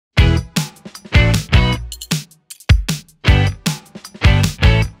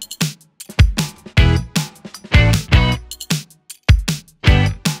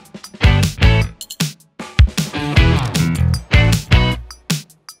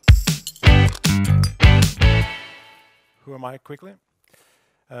who am I quickly?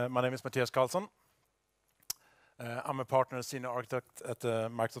 My name is Mattias Karlsson. I'm a partner, senior architect at a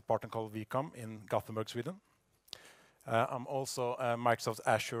Microsoft partner called VCOM in Gothenburg, Sweden. I'm also a Microsoft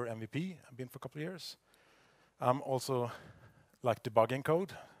Azure MVP. I've been for a couple of years. I'm also like debugging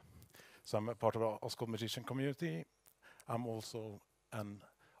code, so I'm a part of the Oscode Magician community. I'm also an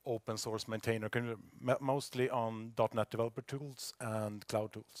open source maintainer, mostly on .NET developer tools and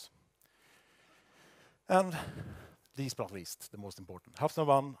cloud tools. And least but not least, the most important, husband of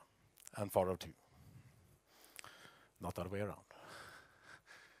one and father of two. Not the other way around.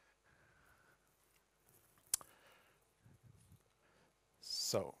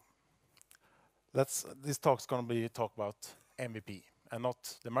 So, this talk's going to be talk about MVP, and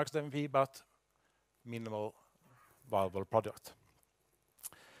not the Microsoft MVP, but minimal viable product.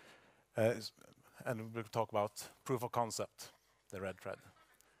 And we'll talk about proof of concept, the red thread.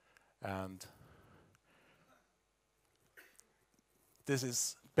 And this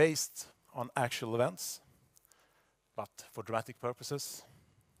is based on actual events, but for dramatic purposes,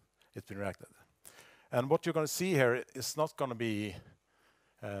 it's been reacted. And what you're going to see here is not going to be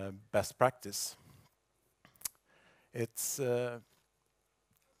best practice. But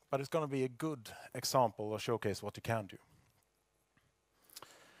it's going to be a good example or showcase what you can do.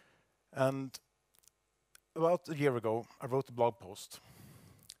 And about a year ago, I wrote a blog post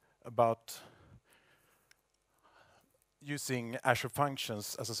about using Azure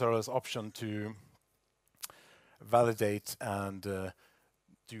Functions as a serverless option to validate and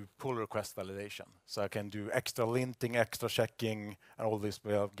do pull request validation. So I can do extra linting, extra checking, and all this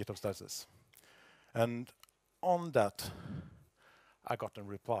via GitHub statuses. And on that, I got a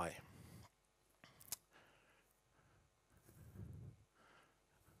reply.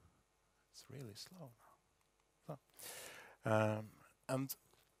 It's really slow now. And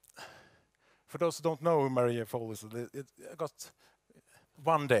for those who don't know who Maria Foley is, it got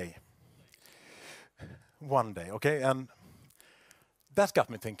one day. One day, okay? And that got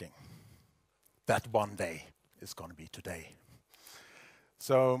me thinking. That one day is going to be today.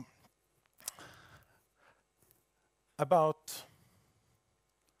 So, about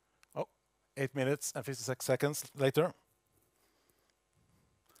 8 minutes and 56 seconds later,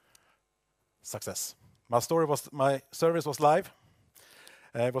 success. My service was live.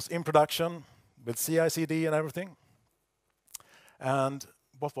 It was in production with CI/CD and everything. And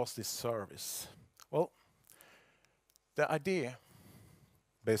what was this service? Well, the idea,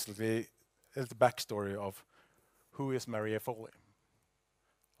 basically, is the backstory of who is Maria Foley.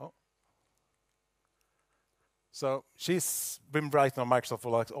 Oh. So she's been writing on Microsoft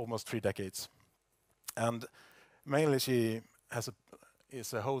for like almost 3 decades. And mainly she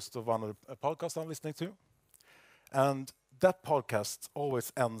is a host of one of the podcasts I'm listening to. And that podcast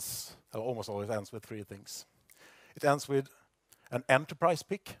always ends, or almost always ends with 3 things. It ends with an enterprise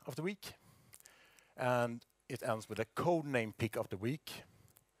pick of the week, and it ends with a code name pick of the week,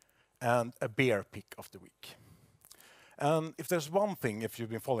 and a beer pick of the week. And if there's one thing, if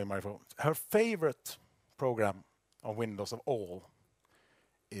you've been following my phone, her favorite program on Windows of all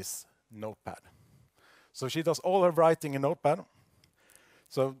is Notepad. So she does all her writing in Notepad.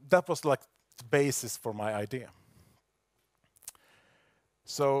 So that was like the basis for my idea.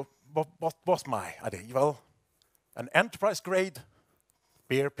 So what was my idea? Well, an enterprise-grade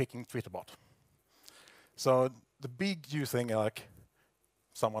beer-picking Twitter bot. So the big new thing, like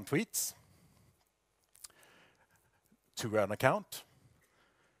someone tweets to an account,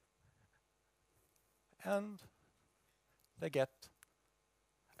 and they get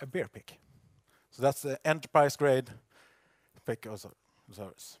a beer pick. So that's the enterprise-grade pick of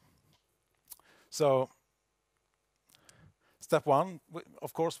service. So step 1,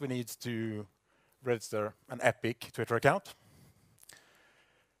 of course, we need to register an Epic Twitter account.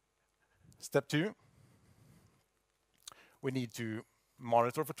 Step 2, we need to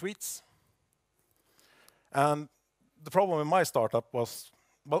monitor for tweets. And the problem in my startup was,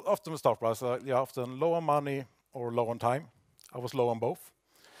 well, often the startup was often low on money or low on time. I was low on both.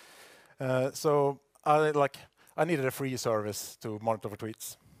 So I needed a free service to monitor for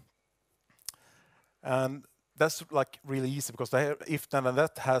tweets. And that's like really easy because if then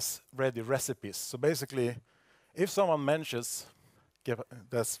that has ready recipes. So basically, if someone mentions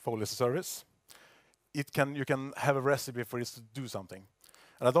this Foley service, you can have a recipe for this to do something.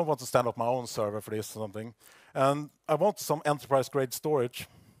 And I don't want to stand up my own server for this or something. And I want some enterprise-grade storage.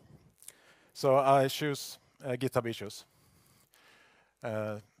 So I choose GitHub issues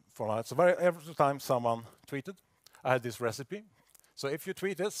format. So every time someone tweeted, I had this recipe. So if you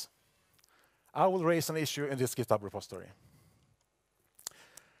tweet this, I will raise an issue in this GitHub repository.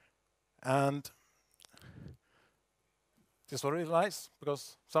 And this was really nice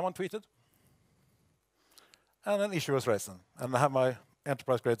because someone tweeted, and an issue was raised, and I have my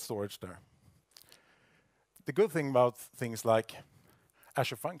enterprise-grade storage there. The good thing about things like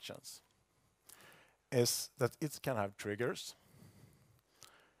Azure Functions is that it can have triggers,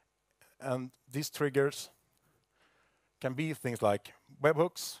 and these triggers can be things like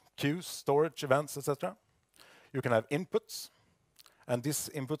webhooks, queues, storage, events, etc. You can have inputs, and these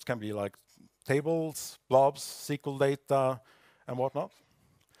inputs can be like tables, blobs, SQL data, and whatnot.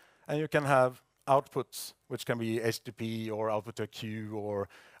 And you can have outputs, which can be HTTP or output to a queue or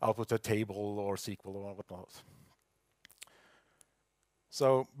output to a table or SQL or whatnot.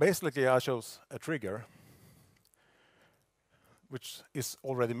 So basically, I chose a trigger, which is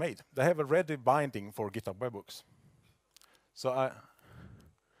already made. They have a ready binding for GitHub webhooks. So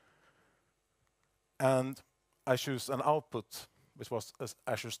I choose an output, which was an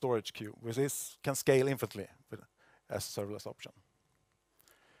Azure storage queue, which can scale infinitely as a serverless option.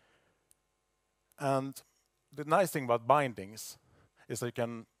 And the nice thing about bindings is that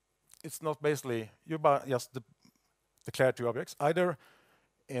it's not basically, you just declare two objects, either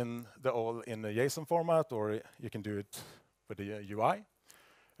in the JSON format, or you can do it with the UI,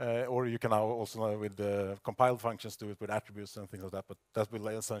 or you can now also with the compiled functions do it with attributes and things like that, but that will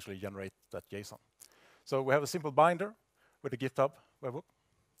essentially generate that JSON. So we have a simple binder with a GitHub webhook,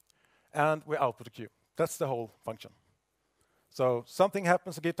 and we output a queue. That's the whole function. So something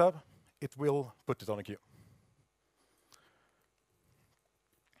happens to GitHub, it will put it on a queue.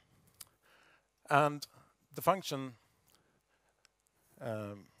 And the function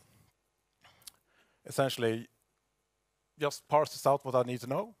essentially just parses out what I need to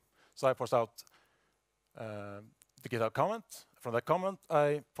know. So I parse out the GitHub comment. From that comment,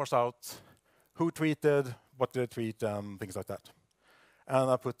 I parse out who tweeted, what did they tweet, and things like that. And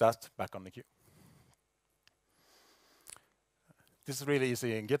I put that back on the queue. This is really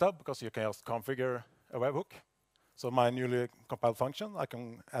easy in GitHub because you can just configure a webhook. So my newly compiled function, I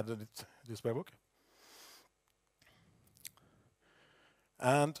can add it to this webhook.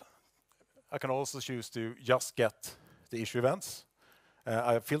 And I can also choose to just get the issue events.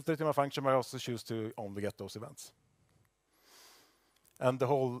 I filter it in my function, but I also choose to only get those events. And the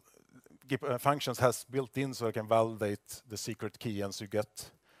whole functions has built in so I can validate the secret key, and so you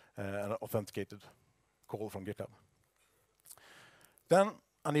get an authenticated call from GitHub. Then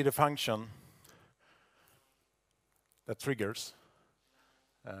I need a function that triggers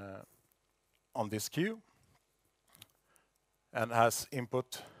on this queue and has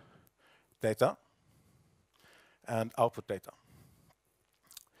input data and output data.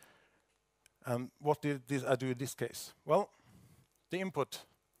 And what did I do in this case? Well, the input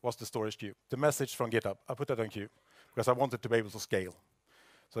was the storage queue, the message from GitHub. I put that on queue because I wanted to be able to scale.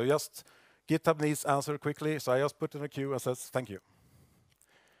 So just GitHub needs answer quickly, so I just put it in a queue and says thank you.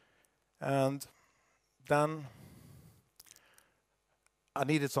 And then I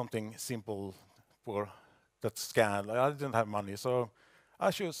needed something simple for that scan. I didn't have money, so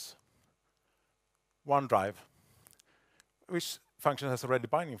I choose OneDrive, which function has already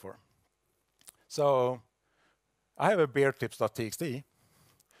binding for. So I have a beartips.txt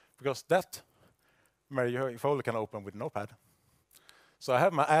because that folder can open with Notepad. So I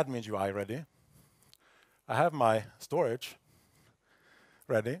have my admin UI ready. I have my storage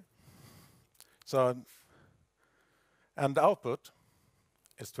ready. So, and the output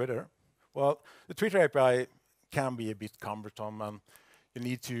is Twitter. Well, the Twitter API can be a bit cumbersome, and you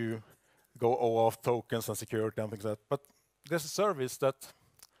need to go OAuth tokens and security and things like that. But there's a service that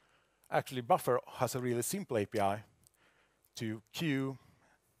actually Buffer has a really simple API to queue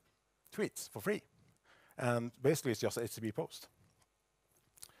tweets for free. And basically, it's just HTTP post.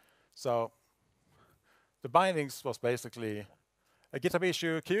 So the bindings was basically a GitHub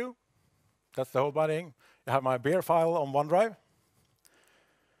issue queue. That's the whole binding. You have my bear file on OneDrive.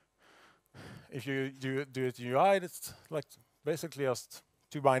 If you do it in UI, it's like basically just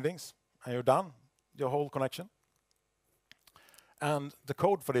two bindings, and you're done, your whole connection. And the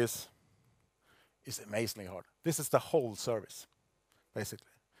code for this is amazingly hard. This is the whole service, basically.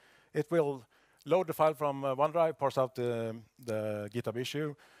 It will load the file from OneDrive, parse out the GitHub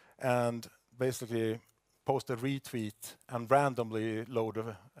issue, and basically post a retweet and randomly load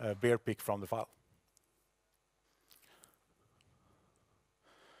a bear pic from the file.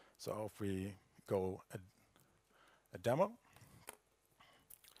 So if we go a demo,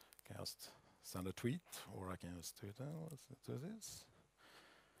 I can just send a tweet, or I can just do it. Let's do this.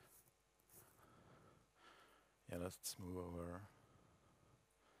 Yeah, let's move over,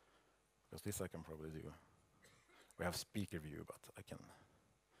 because this I can probably do. We have speaker view, but I can.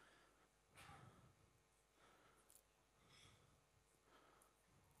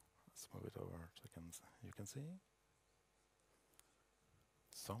 move it over so you can see.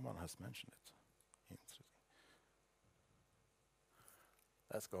 Someone has mentioned it. Interesting.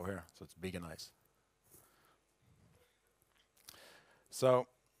 Let's go here, so it's big and nice. So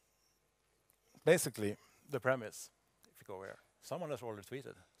basically, the premise, if you go here, someone has already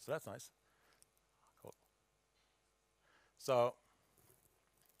tweeted, so that's nice. Cool. So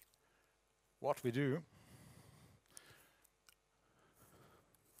what we do,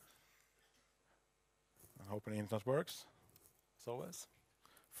 I'm hoping the internet works, as always.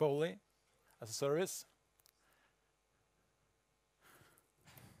 Foley as a service.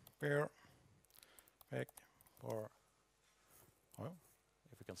 Beer, pick, or, well,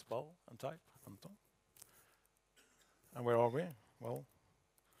 if we can spell and type, Anton. And where are we? Well,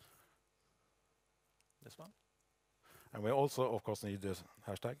 this one. And we also, of course, need this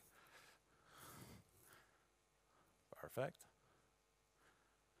hashtag. Perfect.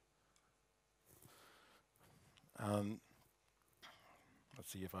 And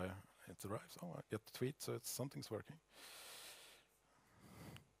let's see if it arrives. Oh, I get the tweet, so something's working.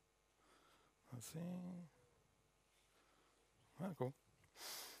 Let's see. Ah, cool.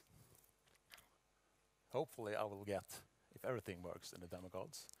 Hopefully I will get, if everything works in the demo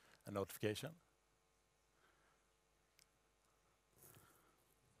codes, a notification.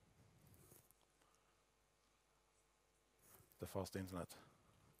 The fast internet.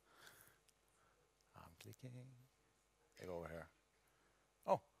 I'm clicking. I go over here.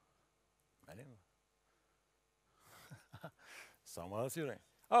 Oh, menu. Someone else using.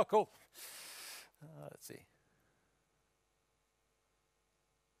 Oh, cool. Let's see.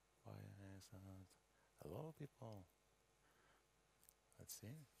 Why is that? Hello, people. Let's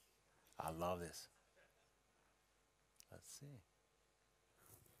see. I love this. Let's see.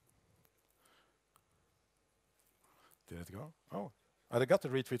 Did it go? Oh, I got the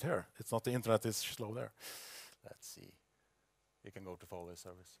retweet here. It's not the internet is slow there. Let's see. You can go to follow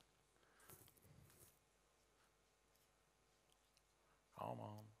service. Come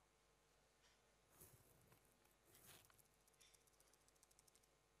on.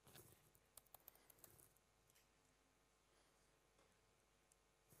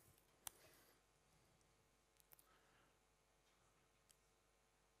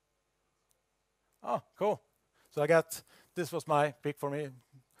 Oh, cool. So I got, this was my pick for me,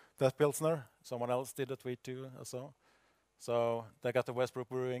 that Pilsner. Someone else did a tweet too, also. So they got the Westbrook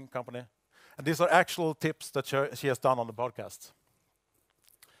Brewing Company. And these are actual tips that she has done on the podcast.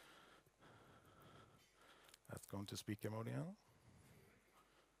 Let's go into speaker mode again.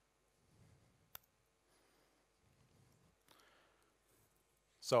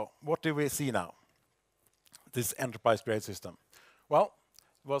 So what do we see now? This enterprise grade system. Well,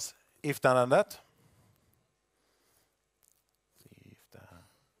 it was if then and that.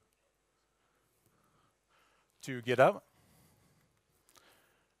 To GitHub,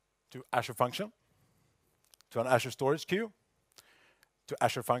 to Azure Function, to an Azure Storage Queue, to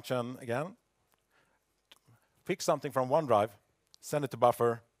Azure Function again, pick something from OneDrive, send it to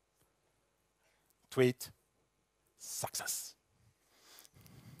Buffer, tweet, success.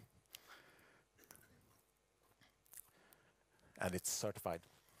 And it's certified.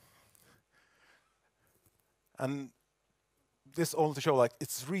 And this only to show like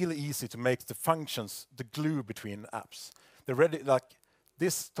it's really easy to make the functions the glue between apps. They're ready, like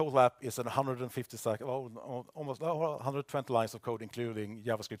this total app is an 150 almost 120 lines of code, including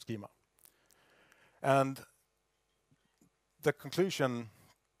JavaScript schema. And the conclusion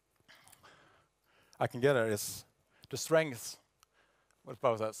I can get there is the strength of the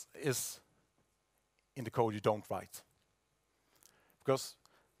process is in the code you don't write. Because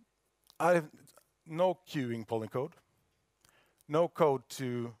I have no queuing polling code. No code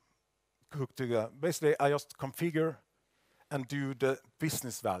to hook together. Basically, I just configure and do the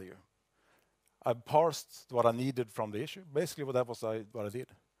business value. I parsed what I needed from the issue. Basically, what I did.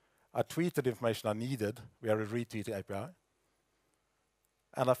 I tweeted the information I needed via a retweet API,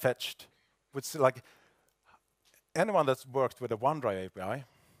 and I fetched. Which, like anyone that's worked with a OneDrive API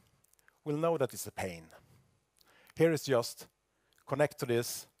will know that it's a pain. Here is just connect to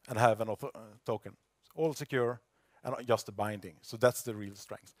this and have an token, all secure. And just the binding. So that's the real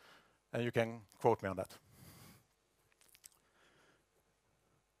strength. And you can quote me on that.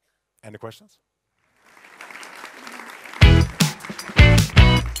 Any questions?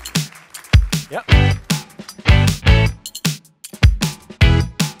 Yeah.